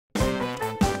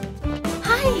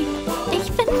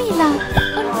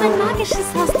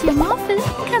magisches Haustier Morphle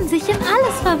kann sich in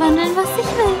alles verwandeln, was sich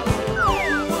will.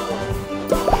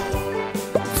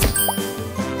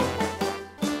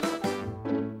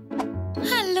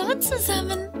 Hallo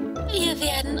zusammen. Wir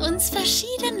werden uns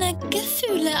verschiedene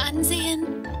Gefühle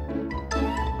ansehen.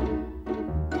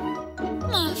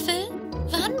 Morphle,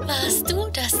 wann warst du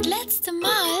das letzte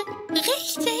Mal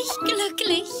richtig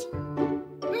glücklich?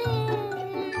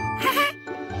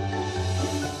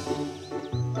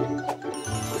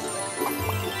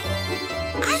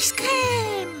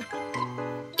 Eiscreme!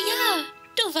 Ja,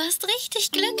 du warst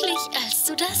richtig glücklich, als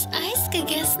du das Eis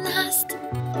gegessen hast.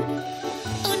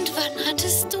 Und wann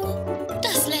hattest du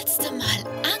das letzte Mal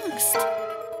Angst?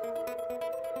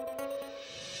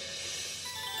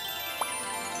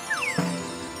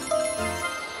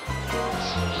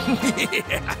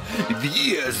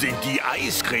 Wir sind die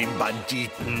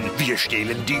Eiscreme-Banditen. Wir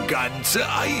stehlen die ganze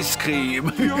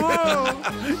Eiscreme. Ja.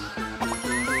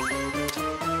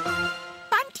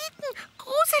 Banditen,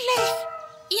 gruselig.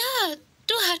 Ja,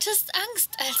 du hattest Angst,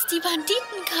 als die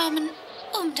Banditen kamen,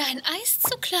 um dein Eis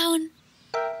zu klauen.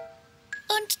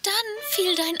 Und dann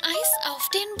fiel dein Eis auf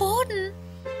den Boden.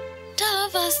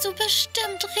 Da warst du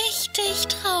bestimmt richtig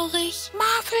traurig.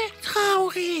 Morphle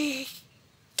traurig.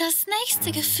 Das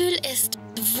nächste Gefühl ist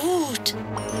Wut.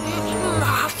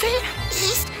 Morphle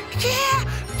ist sehr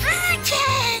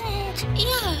wütend.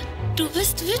 Ja, du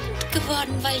bist wütend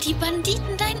geworden, weil die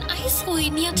Banditen dein Eis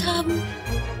ruiniert haben.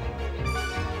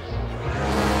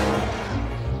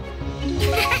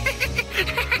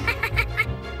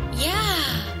 Ja.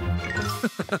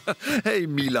 Hey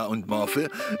Mila und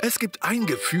Morphle, es gibt ein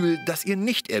Gefühl, das ihr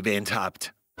nicht erwähnt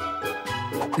habt.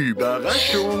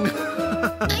 Überraschung!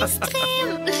 Eiscreme!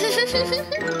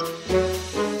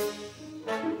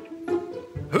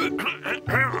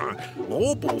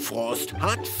 Robofrost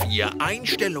hat 4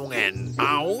 Einstellungen.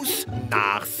 Aus,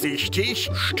 nachsichtig,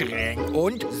 streng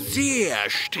und sehr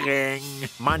streng.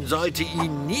 Man sollte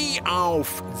ihn nie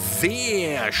auf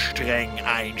sehr streng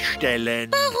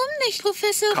einstellen. Warum nicht,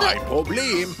 Professor? Kein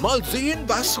Problem. Mal sehen,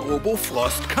 was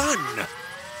Robofrost kann.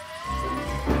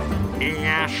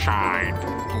 Er scheint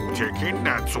gute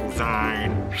Kinder zu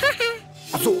sein.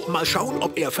 So, mal schauen,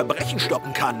 ob er Verbrechen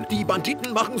stoppen kann. Die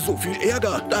Banditen machen so viel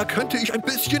Ärger. Da könnte ich ein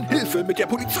bisschen Hilfe mit der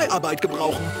Polizeiarbeit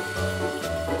gebrauchen.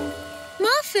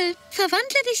 Morphle,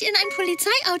 verwandle dich in ein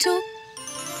Polizeiauto.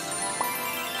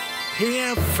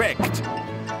 Perfekt.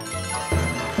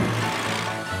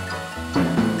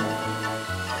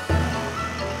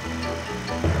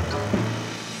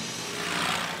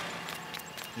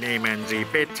 Nehmen Sie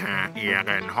bitte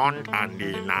Ihren Hund an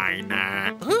die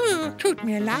Leine. Oh, tut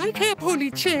mir leid, Herr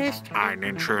Polizist.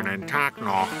 Einen schönen Tag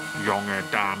noch, junge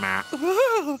Dame.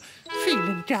 Oh,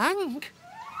 vielen Dank.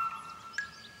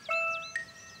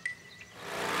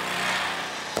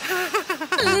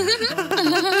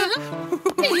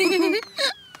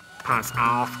 Pass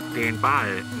auf, den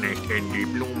Ball nicht in die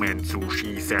Blumen zu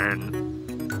schießen.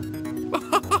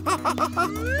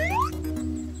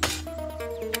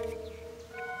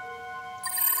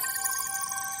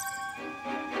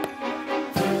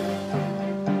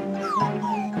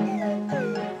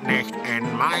 Nicht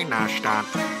in meiner Stadt.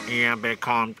 Ihr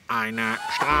bekommt eine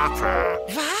Strafe.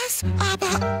 Was?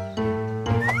 Aber...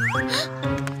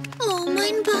 Oh,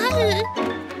 mein Ball.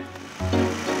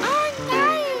 Oh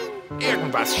nein!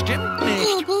 Irgendwas stimmt nicht.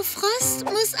 Robofrost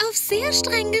muss auf sehr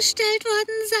streng gestellt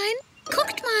worden sein.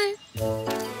 Guckt mal.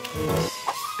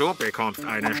 Du bekommst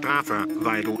eine Strafe,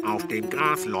 weil du auf dem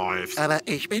Gras läufst. Aber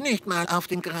ich bin nicht mal auf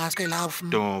dem Gras gelaufen.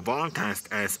 Du wolltest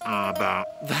es aber.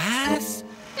 Was?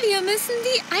 Wir müssen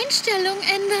die Einstellung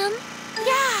ändern.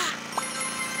 Ja!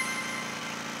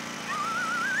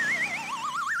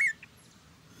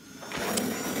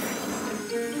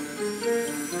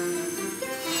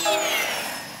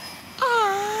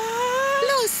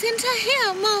 Los,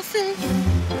 hinterher, Morphle.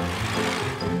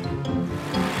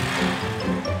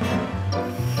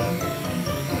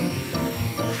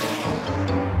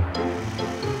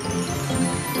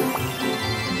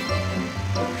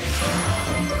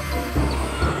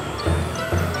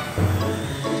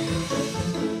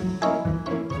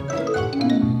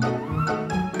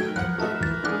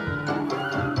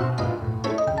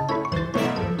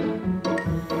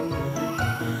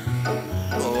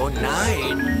 Oh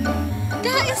nein.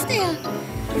 Da ist er.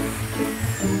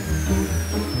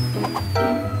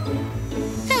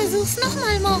 Versuch's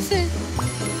nochmal, Morphle.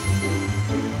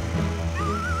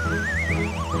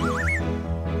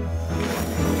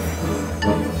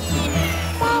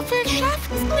 Morphle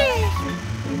schafft's nicht.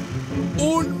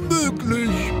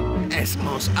 Unmöglich. Es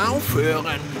muss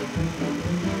aufhören.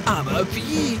 Aber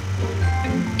wie?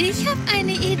 Ich habe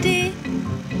eine Idee.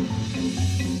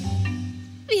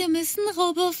 süßen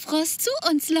Robofrost zu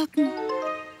uns locken.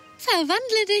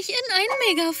 Verwandle dich in ein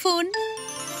Megafon.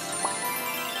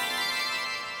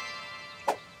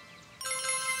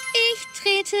 Ich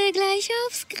trete gleich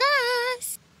aufs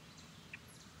Gras.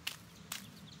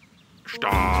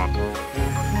 Stopp!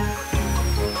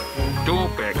 Du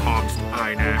bekommst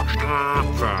eine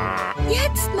Strafe.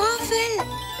 Jetzt, Morphle!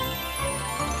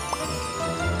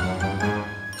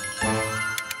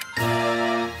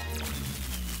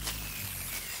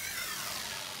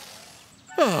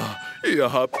 Ah,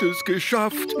 ihr habt es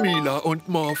geschafft, Mila und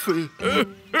Morphle.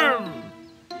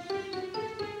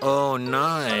 Oh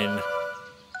nein.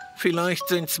 Vielleicht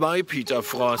sind 2 Peter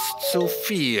Frost zu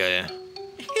viel.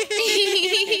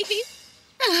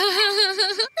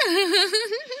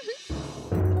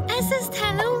 Es ist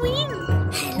Halloween.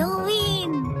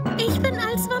 Halloween. Ich bin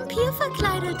als Vampir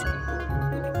verkleidet.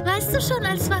 Weißt du schon,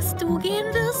 als was du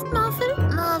gehen wirst, Morphle?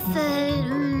 Morphle,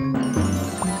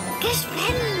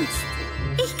 Gespenst.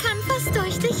 Ich kann fast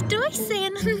durch dich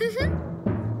durchsehen.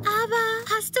 Aber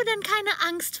hast du denn keine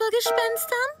Angst vor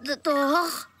Gespenstern?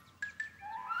 Doch.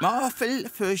 Morphle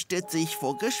fürchtet sich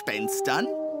vor Gespenstern?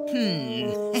 Komm,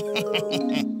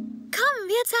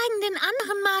 wir zeigen den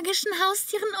anderen magischen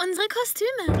Haustieren unsere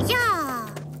Kostüme. Ja.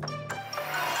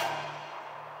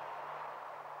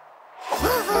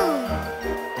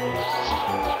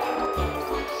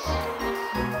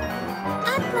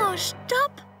 Atmo,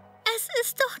 stopp! Es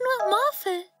ist doch nur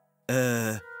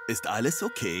Morphle. Ist alles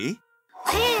okay?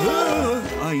 Hey.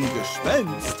 Ein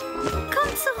Gespenst.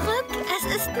 Komm zurück, es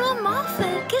ist nur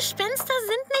Morphle. Gespenster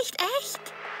sind nicht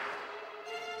echt.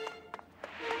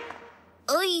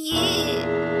 Oh je.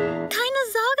 Keine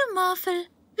Sorge, Morphle.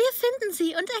 Wir finden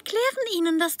sie und erklären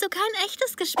ihnen, dass du kein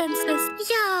echtes Gespenst bist.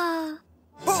 Ja.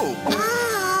 Oh.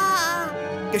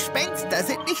 Gespenster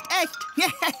sind nicht echt.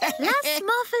 Lass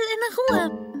Morphle in Ruhe,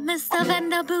 Mr.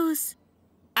 Vanderboos.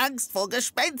 Angst vor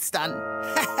Gespenstern.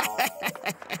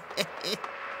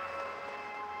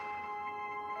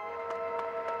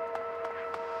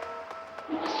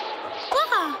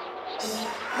 Wow.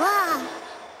 Wow.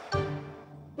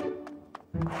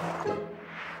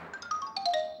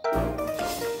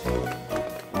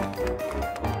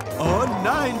 Oh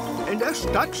nein, in der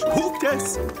Stadt spukt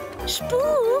es.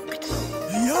 Spukt?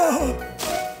 Ja,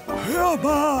 hör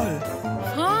mal.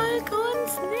 Folg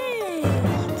uns nicht.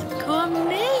 Komm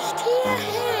nicht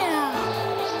hierher.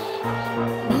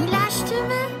 Milas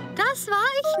Stimme? Das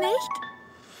war ich nicht.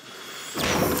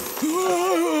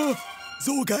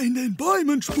 Sogar in den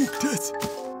Bäumen spukt es.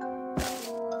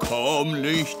 Komm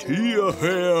nicht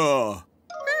hierher.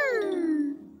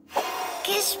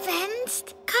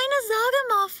 Gespenst? Keine Sorge,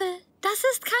 Morphle. Das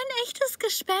ist kein echtes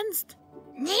Gespenst.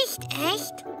 Nicht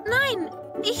echt? Nein,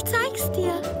 ich zeig's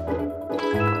dir.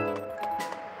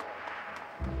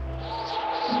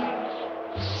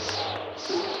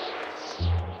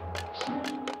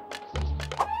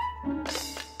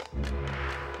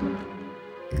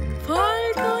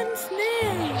 Folg uns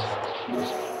nicht.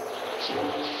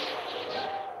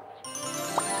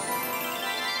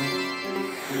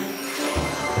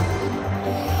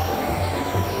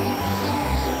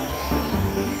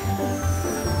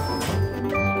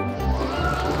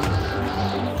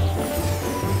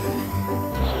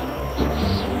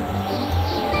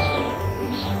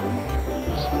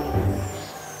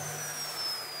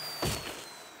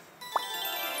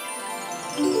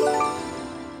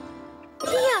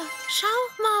 Hier, schau,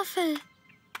 Morphle.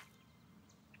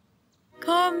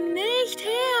 Komm nicht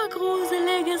her,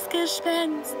 gruseliges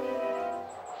Gespenst.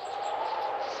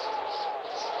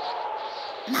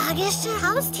 Magische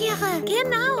Haustiere.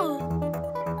 Genau.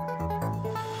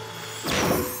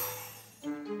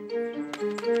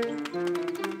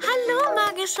 Hallo,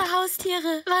 magische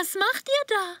Haustiere. Was macht ihr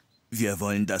da? Wir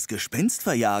wollen das Gespenst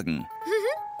verjagen.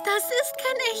 Das ist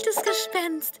kein echtes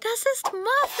Gespenst. Das ist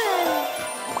Morphle.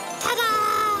 Tada!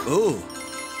 Oh,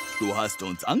 du hast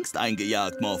uns Angst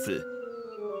eingejagt, Morphle.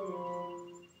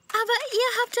 Aber ihr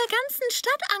habt der ganzen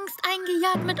Stadt Angst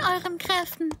eingejagt mit euren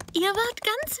Kräften. Ihr wart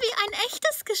ganz wie ein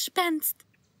echtes Gespenst.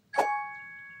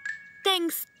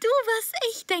 Denkst du, was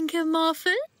ich denke,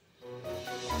 Morphle?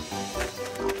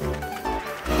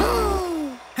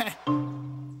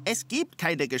 Es gibt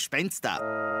keine Gespenster.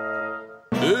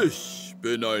 Ich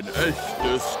bin ein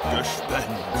echtes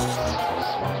Gespenst.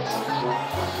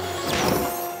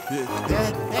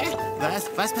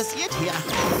 Was passiert hier?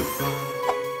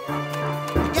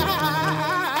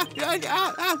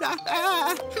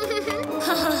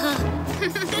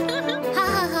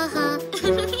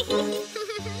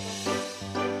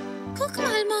 Guck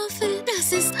mal, Morphle,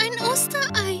 das ist ein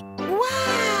Osterei.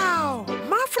 Wow!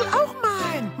 Morphle auch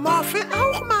mal! Morphle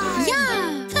auch mal!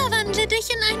 Ja, verwandle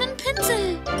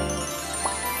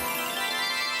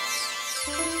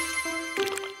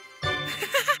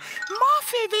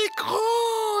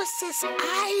kleines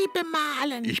Ei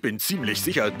bemalen. Ich bin ziemlich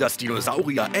sicher, dass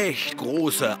Dinosaurier echt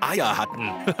große Eier hatten.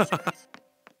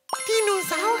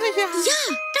 Dinosaurier.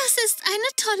 Ja, das ist eine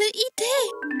tolle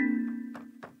Idee.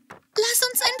 Lass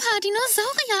uns ein paar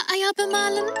Dinosaurier-Eier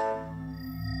bemalen.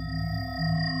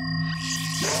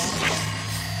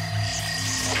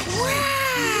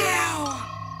 Wow!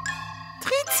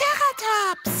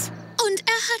 Triceratops. Und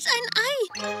er hat ein Ei.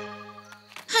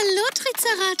 Hallo,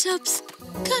 Triceratops.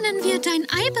 Können wir dein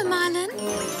Ei bemalen?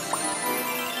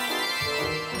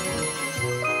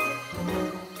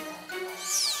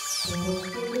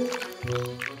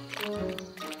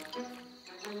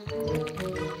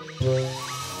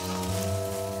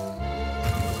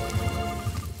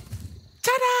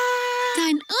 Tada!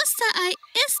 Dein Osterei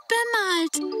ist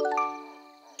bemalt.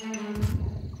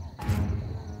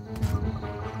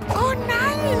 Oh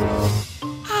nein!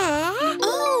 Ah?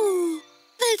 Oh,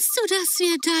 willst du, dass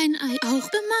wir dein Ei auch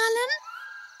bemalen?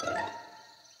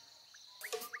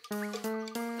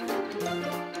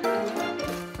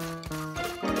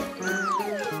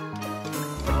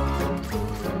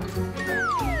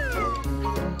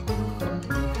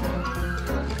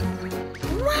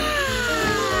 Wow!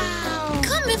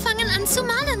 Komm, wir fangen an zu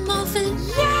malen, Morphle.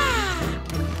 Ja!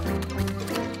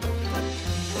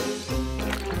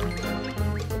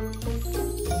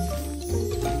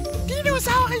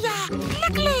 Dinosaurier!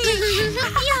 Glücklich!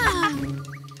 Ja.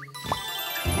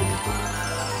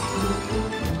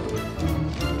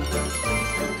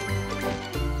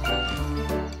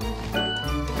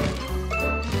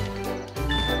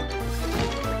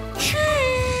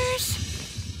 Tschüss!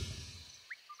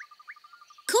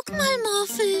 Guck mal,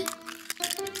 Morphle.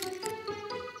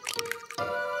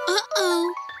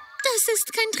 Oh, das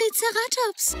ist kein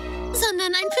Triceratops,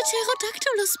 sondern ein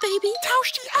Pterodactylus-Baby.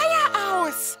 Tausch die Eier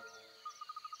aus!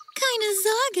 Keine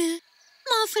Sorge.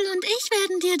 Morphle und ich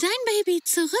werden dir dein Baby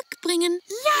zurückbringen.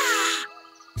 Ja!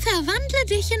 Verwandle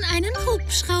dich in einen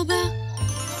Hubschrauber.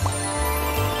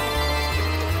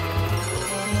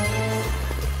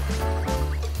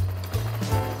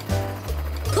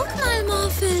 Guck mal,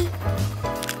 Morphle.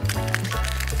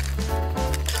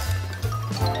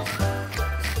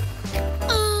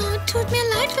 Oh, tut mir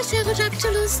leid,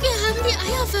 Pterodactylus. Wir haben die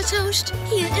Eier vertauscht.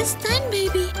 Hier ist dein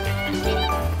Baby.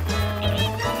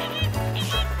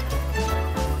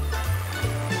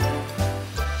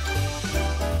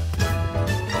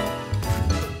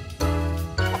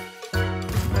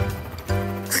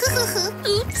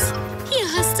 Ups, hier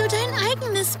hast du dein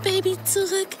eigenes Baby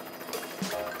zurück.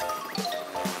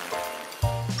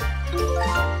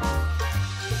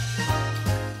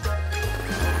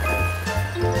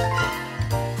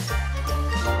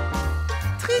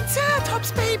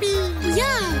 Triceratops, Baby! Ja,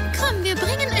 komm, wir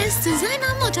bringen es zu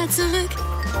seiner Mutter zurück.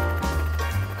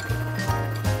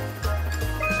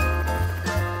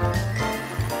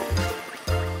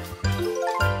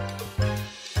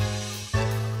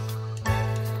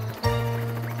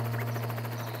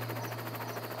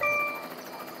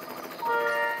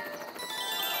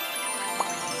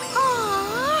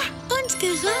 Und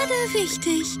gerade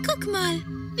wichtig. Guck mal,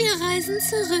 wir reisen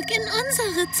zurück in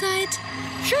unsere Zeit.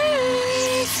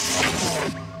 Tschüss!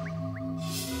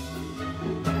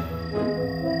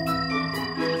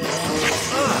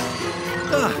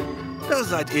 Da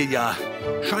seid ihr ja.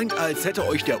 Scheint, als hätte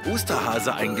euch der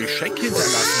Osterhase ein Geschenk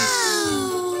hinterlassen.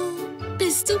 Wow.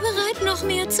 Bist du bereit, noch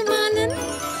mehr zu malen?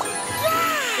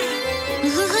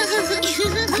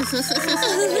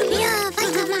 Ja,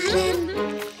 weitermalen.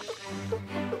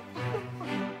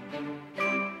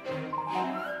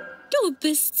 Du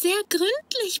bist sehr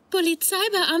gründlich,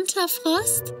 Polizeibeamter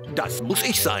Frost. Das muss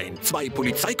ich sein. 2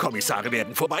 Polizeikommissare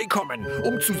werden vorbeikommen,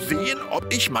 um zu sehen,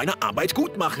 ob ich meine Arbeit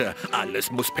gut mache. Alles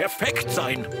muss perfekt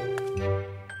sein.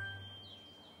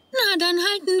 Na, dann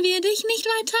halten wir dich nicht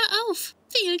weiter auf.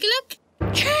 Viel Glück.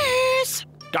 Tschüss!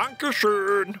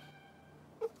 Dankeschön.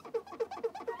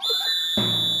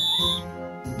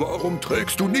 Warum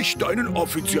trägst du nicht deinen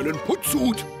offiziellen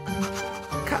Putzhut?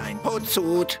 Kein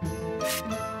Putzhut.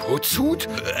 Putzhut?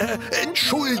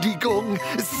 Entschuldigung,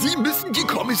 Sie müssen die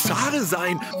Kommissare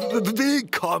sein.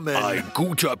 Willkommen. Ein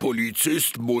guter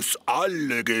Polizist muss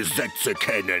alle Gesetze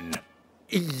kennen.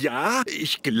 Ja,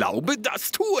 ich glaube,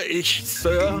 das tue ich,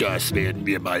 Sir. Das werden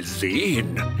wir mal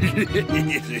sehen.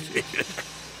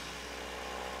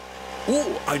 Oh,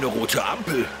 eine rote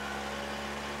Ampel.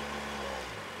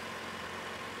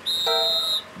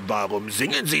 Warum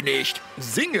singen Sie nicht?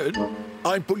 Singen?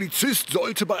 Ein Polizist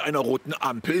sollte bei einer roten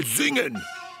Ampel singen.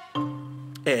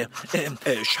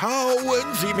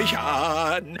 Schauen Sie mich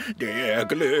an, der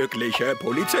glückliche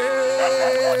Polizist.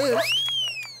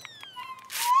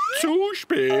 Zu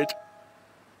spät.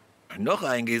 Noch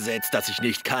ein Gesetz, das ich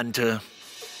nicht kannte.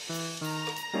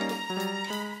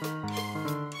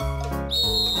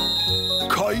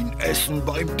 Kein Essen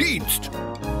beim Dienst.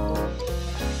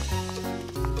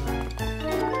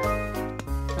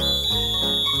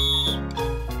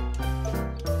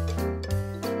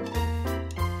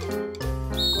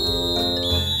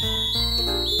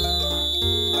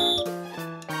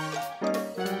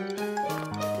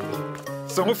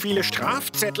 So viele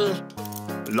Strafzettel.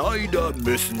 Leider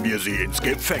müssen wir sie ins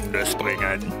Gefängnis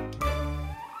bringen.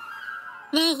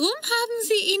 Warum haben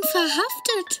Sie ihn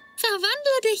verhaftet?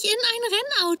 Verwandle dich in ein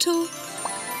Rennauto.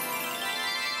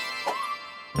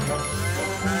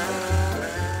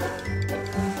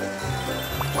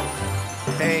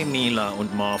 Hey, Mila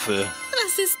und Morphle.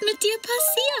 Was ist mit dir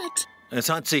passiert? Es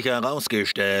hat sich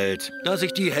herausgestellt, dass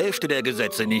ich die Hälfte der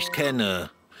Gesetze nicht kenne.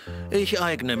 Ich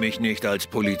eigne mich nicht als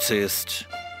Polizist.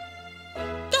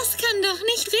 Das kann doch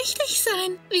nicht richtig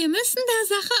sein. Wir müssen der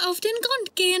Sache auf den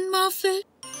Grund gehen, Morphle.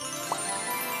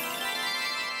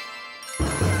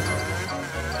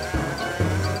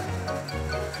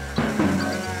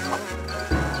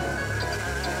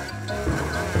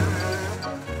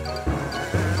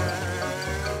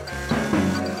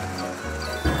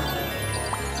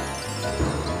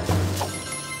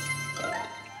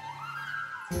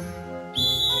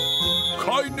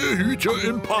 Keine Hüte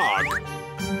im Park.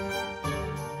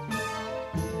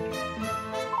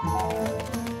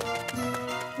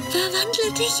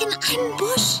 Verwandle dich in einen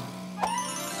Busch.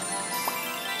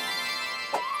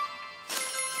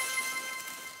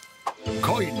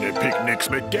 Keine Picknicks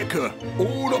mit Decke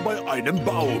oder bei einem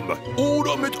Baum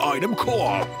oder mit einem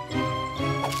Korb.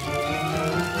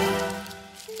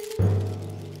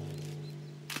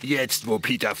 Jetzt, wo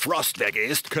Peter Frost weg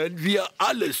ist, können wir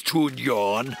alles tun,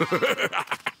 Jorn.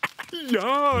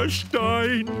 Ja,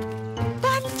 Stein.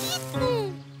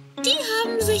 Banditen! Die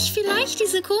haben sich vielleicht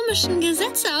diese komischen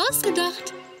Gesetze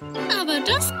ausgedacht. Aber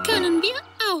das können wir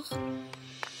auch.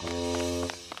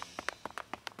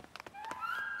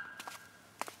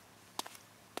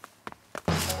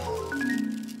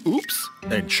 Ups,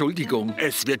 Entschuldigung.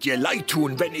 Es wird dir leid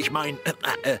tun, wenn ich mein...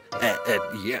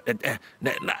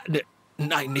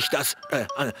 Nein, nicht das.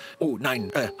 Oh,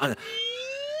 nein.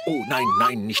 Oh,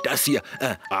 nein, nicht das hier.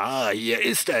 Hier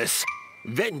ist es.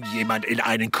 Wenn jemand in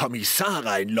einen Kommissar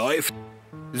reinläuft,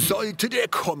 sollte der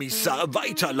Kommissar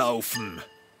weiterlaufen.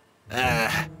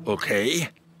 Okay.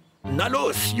 Na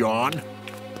los, Jorn.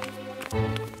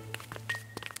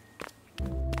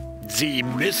 Sie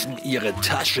müssen Ihre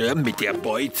Tasche mit der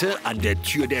Beute an der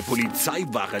Tür der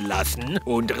Polizeiwache lassen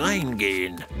und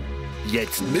reingehen.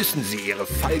 Jetzt müssen Sie Ihre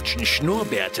falschen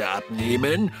Schnurrbärte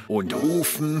abnehmen und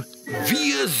rufen,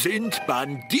 wir sind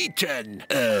Banditen.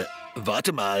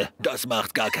 Warte mal, das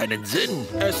macht gar keinen Sinn.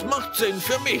 Es macht Sinn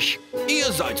für mich.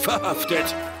 Ihr seid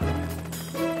verhaftet.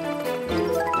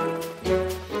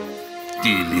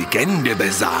 Die Legende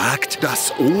besagt,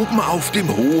 dass oben auf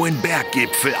dem hohen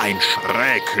Berggipfel ein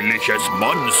schreckliches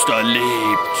Monster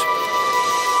lebt.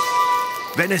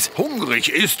 Wenn es hungrig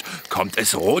ist, kommt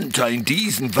es runter in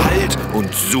diesen Wald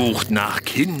und sucht nach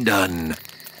Kindern,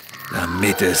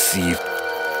 damit es sie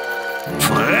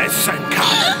fressen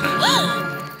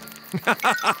kann.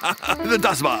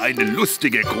 Das war eine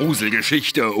lustige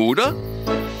Gruselgeschichte, oder?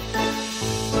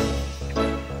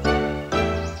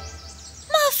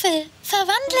 Morphle,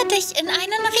 verwandle dich in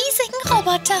einen riesigen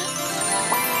Roboter.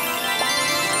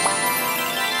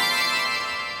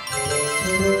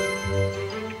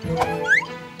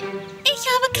 Ich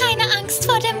habe keine Angst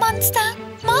vor dem Monster.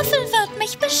 Morphle wird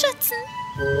mich beschützen.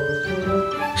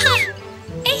 Ha!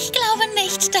 Ich glaube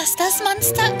nicht, dass das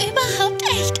Monster überhaupt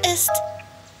echt ist.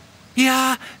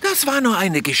 Ja, das war nur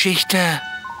eine Geschichte.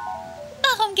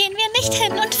 Warum gehen wir nicht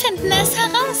hin und finden es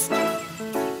heraus?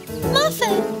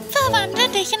 Morphle, verwandle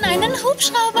dich in einen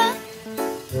Hubschrauber.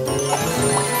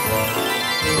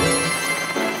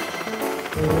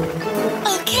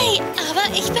 Okay, aber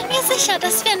ich bin mir sicher,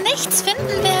 dass wir nichts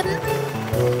finden werden.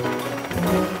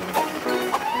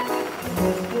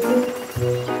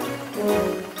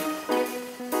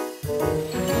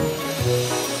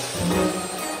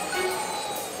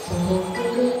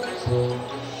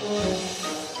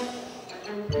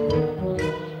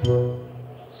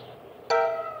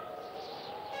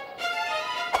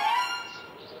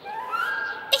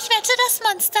 Ich wette, das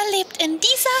Monster lebt in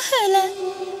dieser Höhle.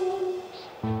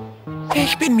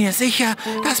 Ich bin mir sicher,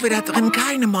 dass wir da drin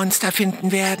keine Monster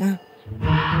finden werden. Da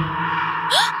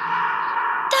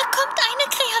kommt eine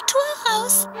Kreatur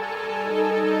raus.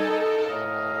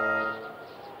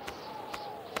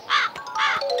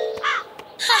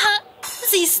 Haha,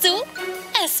 siehst du?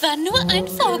 Es war nur ein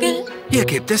Vogel. Hier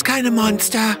gibt es keine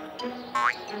Monster.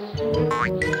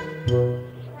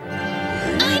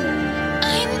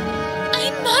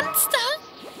 Ein Monster?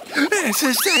 Es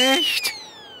ist echt.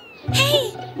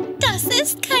 Hey, das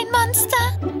ist kein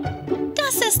Monster.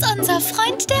 Das ist unser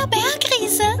Freund, der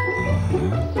Bergriese.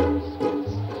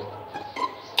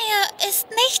 Er ist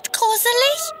nicht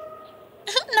gruselig.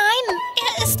 Nein,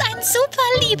 er ist ein super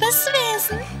liebes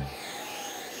Wesen.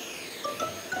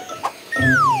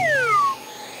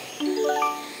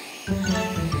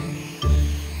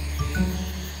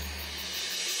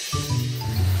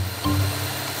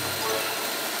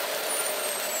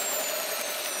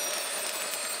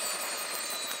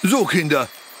 So, Kinder,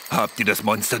 habt ihr das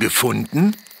Monster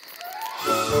gefunden?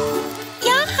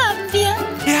 Ja, haben wir.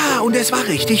 Ja, und es war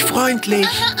richtig freundlich.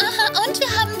 Aha, und wir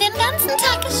haben den ganzen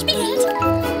Tag gespielt.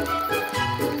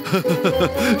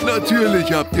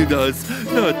 Natürlich habt ihr das.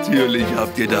 Natürlich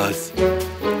habt ihr das.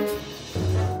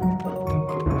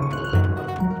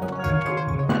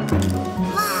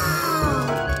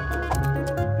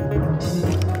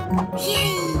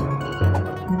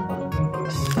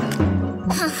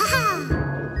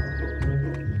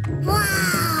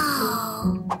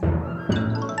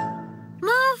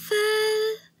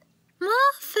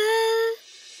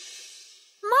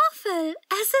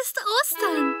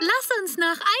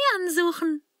 Nach Eiern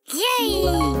suchen. Yay!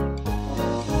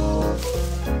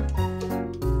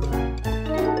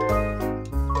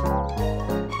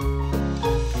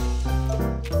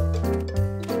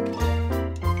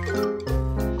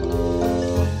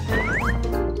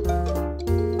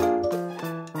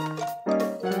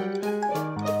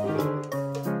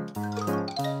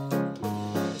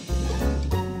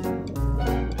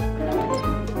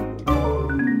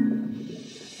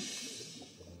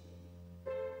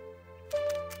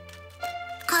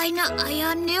 Keine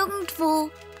Eier nirgendwo.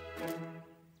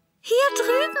 Hier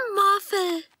drüben,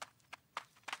 Morphle.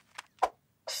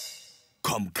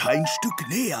 Komm kein Stück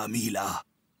näher, Mila.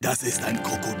 Das ist ein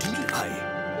Krokodilei.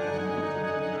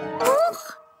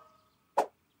 Huch!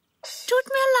 Tut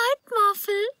mir leid,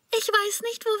 Morphle. Ich weiß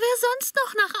nicht, wo wir sonst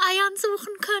noch nach Eiern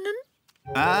suchen können.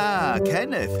 Ah,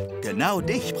 Kenneth, genau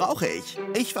dich brauche ich.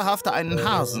 Ich verhafte einen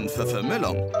Hasen für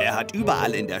Vermüllung. Er hat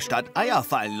überall in der Stadt Eier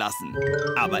fallen lassen.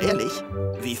 Aber ehrlich,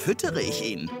 wie füttere ich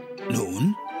ihn?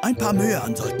 Nun, ein paar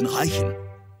Möhren sollten reichen.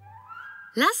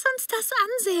 Lass uns das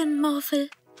ansehen, Morphle.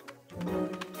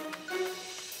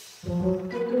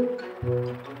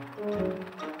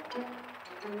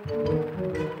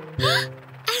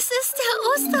 Es ist der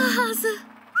Osterhase.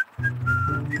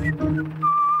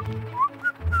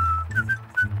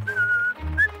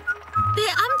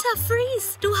 Beamter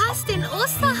Freeze, du hast den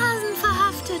Osterhasen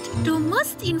verhaftet. Du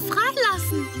musst ihn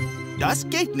freilassen. Das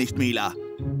geht nicht, Mila.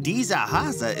 Dieser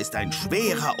Hase ist ein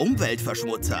schwerer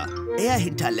Umweltverschmutzer. Er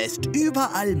hinterlässt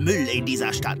überall Müll in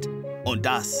dieser Stadt. Und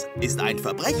das ist ein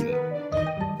Verbrechen.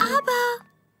 Aber...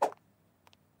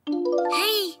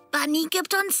 Hey, Bunny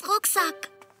gibt uns Rucksack.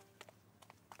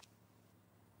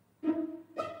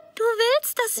 Du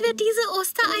willst, dass wir diese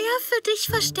Ostereier für dich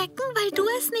verstecken, weil du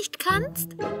es nicht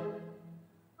kannst?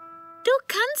 Du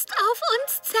kannst auf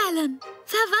uns zählen.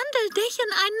 Verwandel dich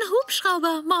in einen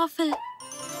Hubschrauber, Morphle.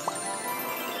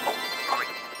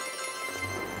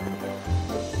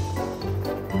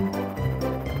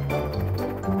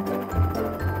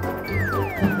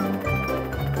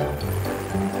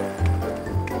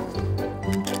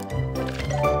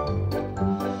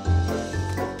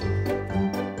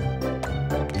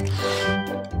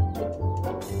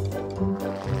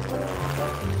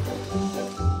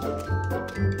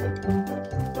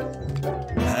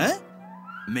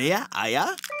 Mehr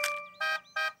Eier?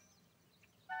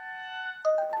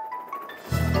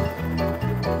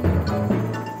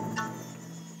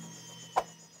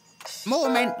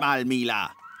 Moment mal,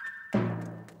 Mila.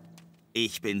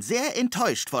 Ich bin sehr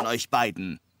enttäuscht von euch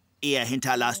beiden. Ihr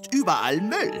hinterlasst überall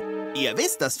Müll. Ihr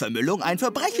wisst, dass Vermüllung ein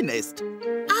Verbrechen ist.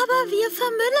 Aber wir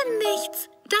vermüllen nichts.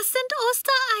 Das sind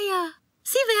Ostereier.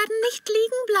 Sie werden nicht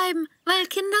liegen bleiben, weil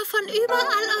Kinder von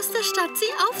überall aus der Stadt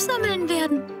sie aufsammeln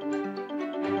werden.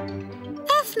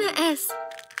 Öffne es.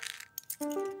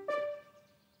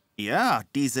 Ja,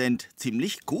 die sind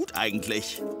ziemlich gut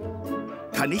eigentlich.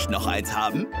 Kann ich noch eins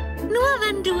haben? Nur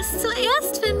wenn du es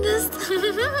zuerst findest.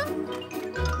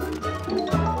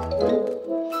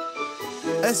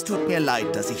 Es tut mir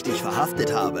leid, dass ich dich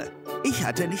verhaftet habe. Ich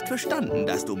hatte nicht verstanden,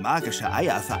 dass du magische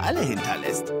Eier für alle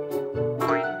hinterlässt.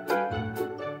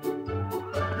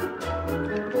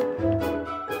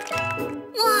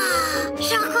 Wow,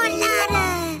 Schokolade!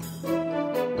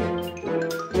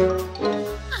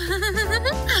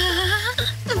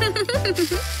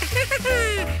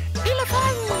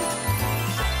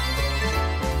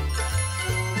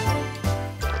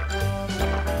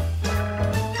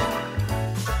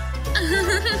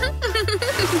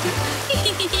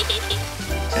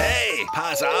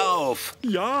 Pass auf!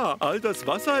 Ja, all das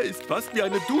Wasser ist fast wie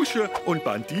eine Dusche und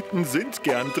Banditen sind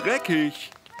gern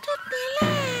dreckig. Tut mir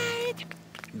leid.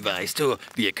 Weißt du,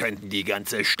 wir könnten die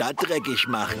ganze Stadt dreckig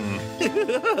machen.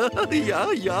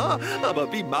 Ja,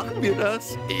 aber wie machen wir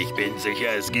das? Ich bin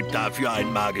sicher, es gibt dafür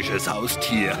ein magisches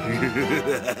Haustier.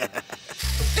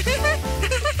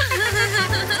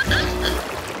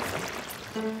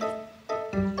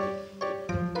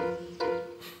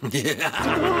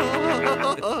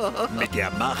 Mit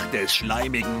der Macht des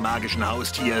schleimigen magischen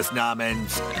Haustiers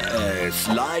namens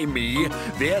Slimy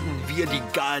werden wir die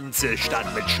ganze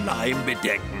Stadt mit Schleim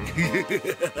bedecken.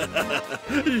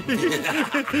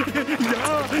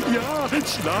 Ja,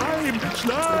 Schleim.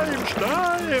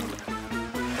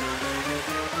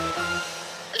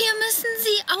 Wir müssen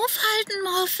sie aufhalten,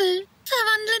 Morphle.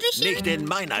 Verwandle dich Nicht in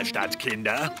meiner Stadt,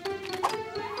 Kinder.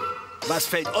 Was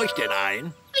fällt euch denn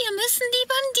ein? Wir müssen die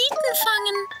Banditen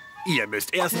fangen. Ihr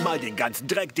müsst erst mal den ganzen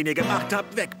Dreck, den ihr gemacht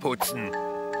habt, wegputzen.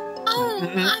 Oh,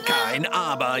 aber... Kein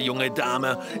Aber, junge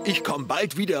Dame. Ich komme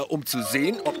bald wieder, um zu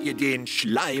sehen, ob ihr den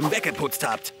Schleim weggeputzt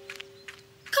habt.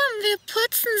 Komm, wir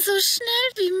putzen so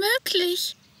schnell wie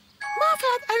möglich. Morphle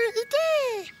hat eine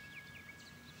Idee.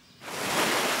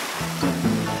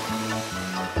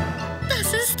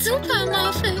 Das ist super,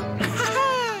 Morphle.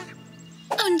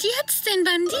 Und jetzt den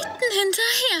Banditen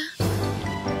hinterher.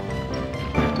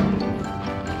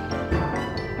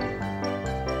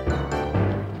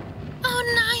 Oh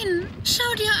nein,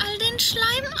 schau dir all den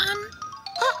Schleim an.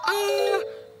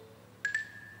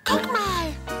 Guck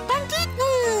mal,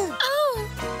 Banditen. Oh,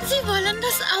 sie wollen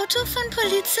das Auto von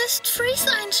Polizist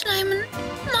Freeze einschleimen.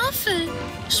 Morphle,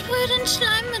 sprüh den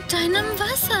Schleim mit deinem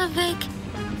Wasser weg.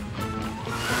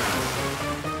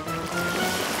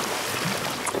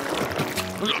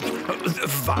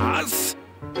 Was?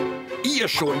 Ihr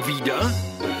schon wieder?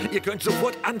 Ihr könnt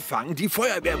sofort anfangen, die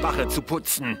Feuerwehrwache zu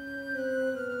putzen.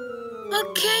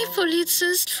 Okay,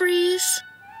 Polizist Freeze.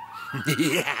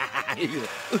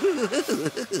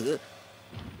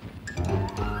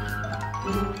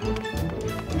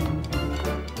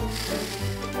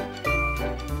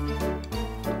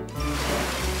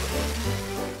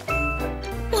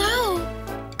 Wow,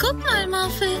 guck mal,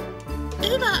 Morphle.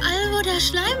 Überall, wo der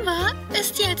Schleim war,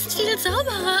 ist jetzt viel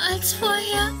sauberer als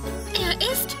vorher. Er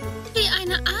ist wie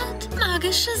eine Art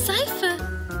magische Seife.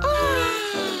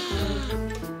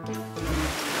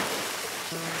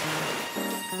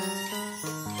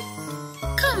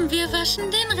 Komm, wir waschen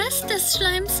den Rest des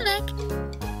Schleims weg.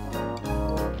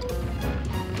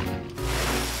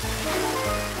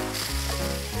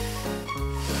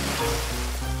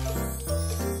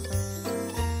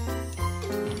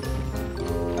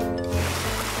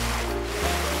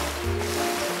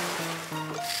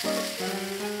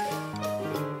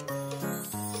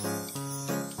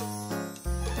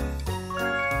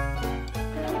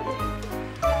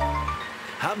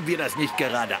 Haben wir das nicht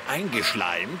gerade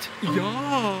eingeschleimt?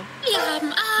 Ja. Wir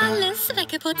haben alles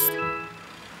weggeputzt.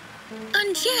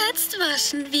 Und jetzt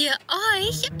waschen wir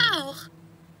euch auch.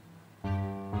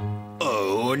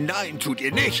 Oh nein, tut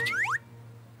ihr nicht.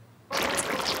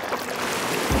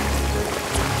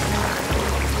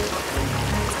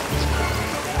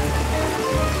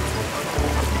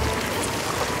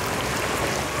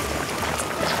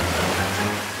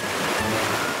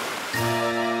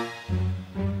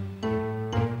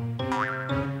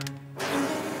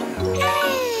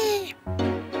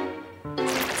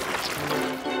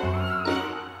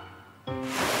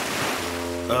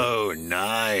 Oh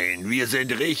nein, wir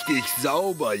sind richtig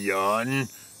sauber, Jon.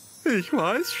 Ich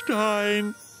weiß,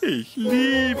 Stein. Ich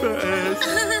liebe es.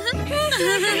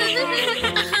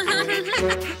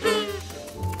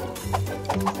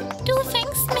 Du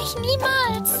fängst mich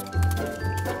niemals.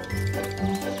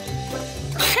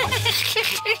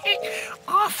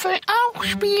 Morphle auch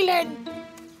spielen.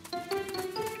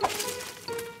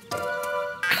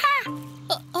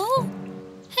 Oh.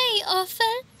 Hey, Morphle.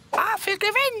 Morphle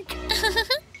gewinnt.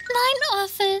 Nein,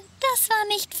 Morphle, das war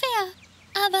nicht fair.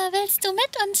 Aber willst du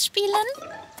mit uns spielen?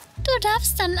 Du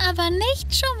darfst dann aber nicht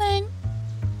schummeln.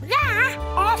 Ja,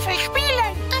 Morphle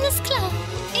spielen. Alles klar,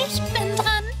 ich bin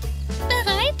dran.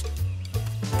 Bereit?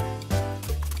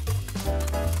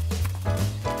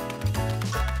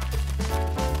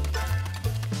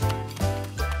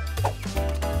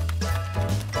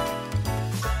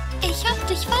 Ich hab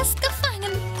dich fast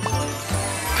gefangen.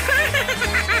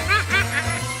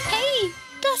 Hey,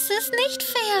 das ist nicht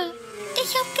fair.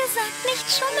 Ich hab gesagt, nicht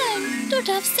schummeln. Du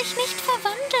darfst dich nicht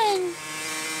verwandeln.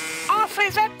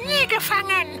 Morphle wird nie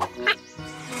gefangen.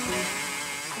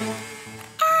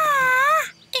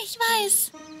 Ich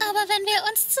weiß, aber wenn wir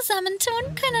uns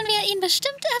zusammentun, können wir ihn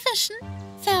bestimmt erwischen.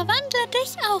 verwandle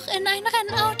dich auch in ein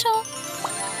Rennauto.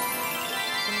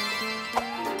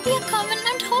 Wir kommen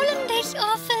und holen dich,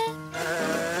 Morphle.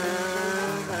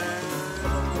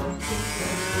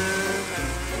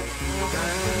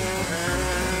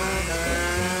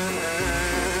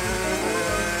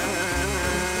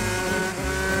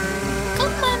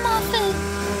 Guck mal, Morphle.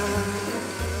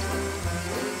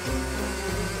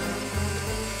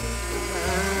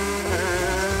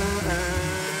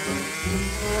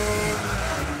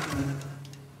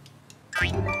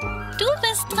 Du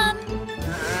bist dran.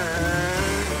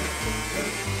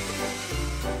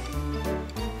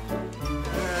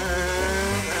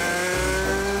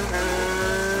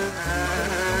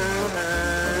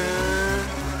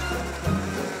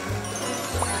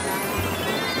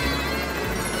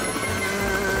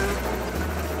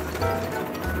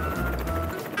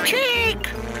 Schick.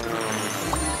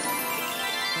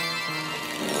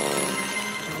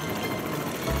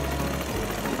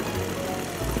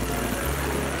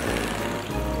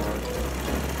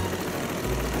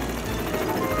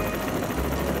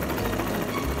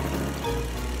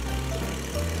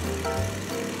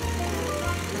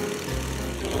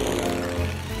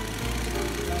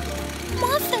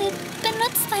 Morphle,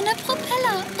 benutzt deine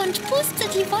Propeller und puste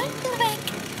die Wolken weg.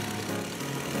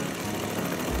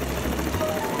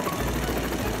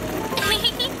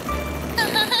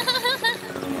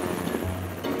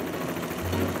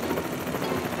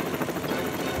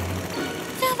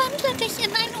 Verwandle dich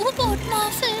in ein U-Boot,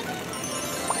 Morphle.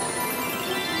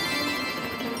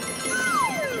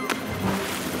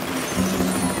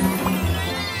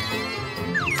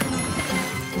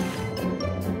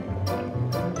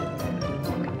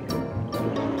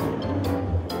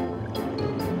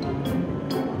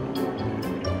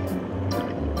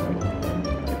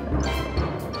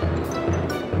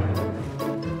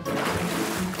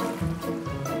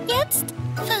 Jetzt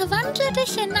verwandle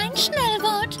dich in ein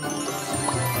Schnellboot.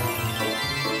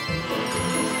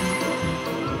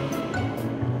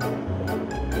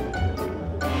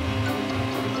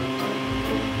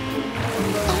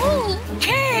 Oh,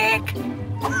 Schick.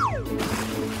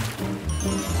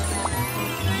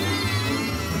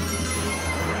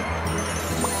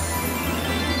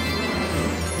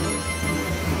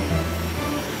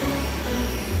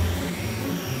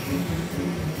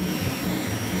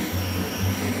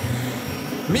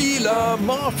 Mila,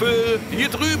 Morphle, hier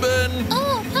drüben.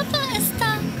 oh, Papa ist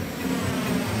da.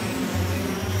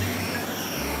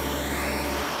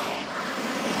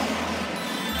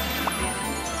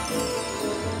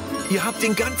 Ihr habt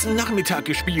den ganzen Nachmittag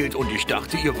gespielt und ich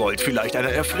dachte, ihr wollt vielleicht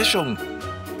eine Erfrischung.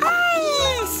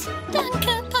 Eis. Danke,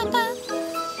 Papa.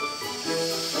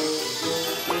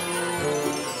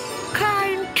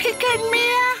 Kein Kicken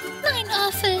mehr. Nein,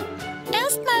 Morphle.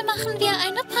 Erstmal machen wir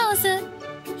eine Pause.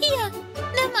 Hier,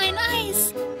 nimm ein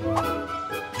Eis.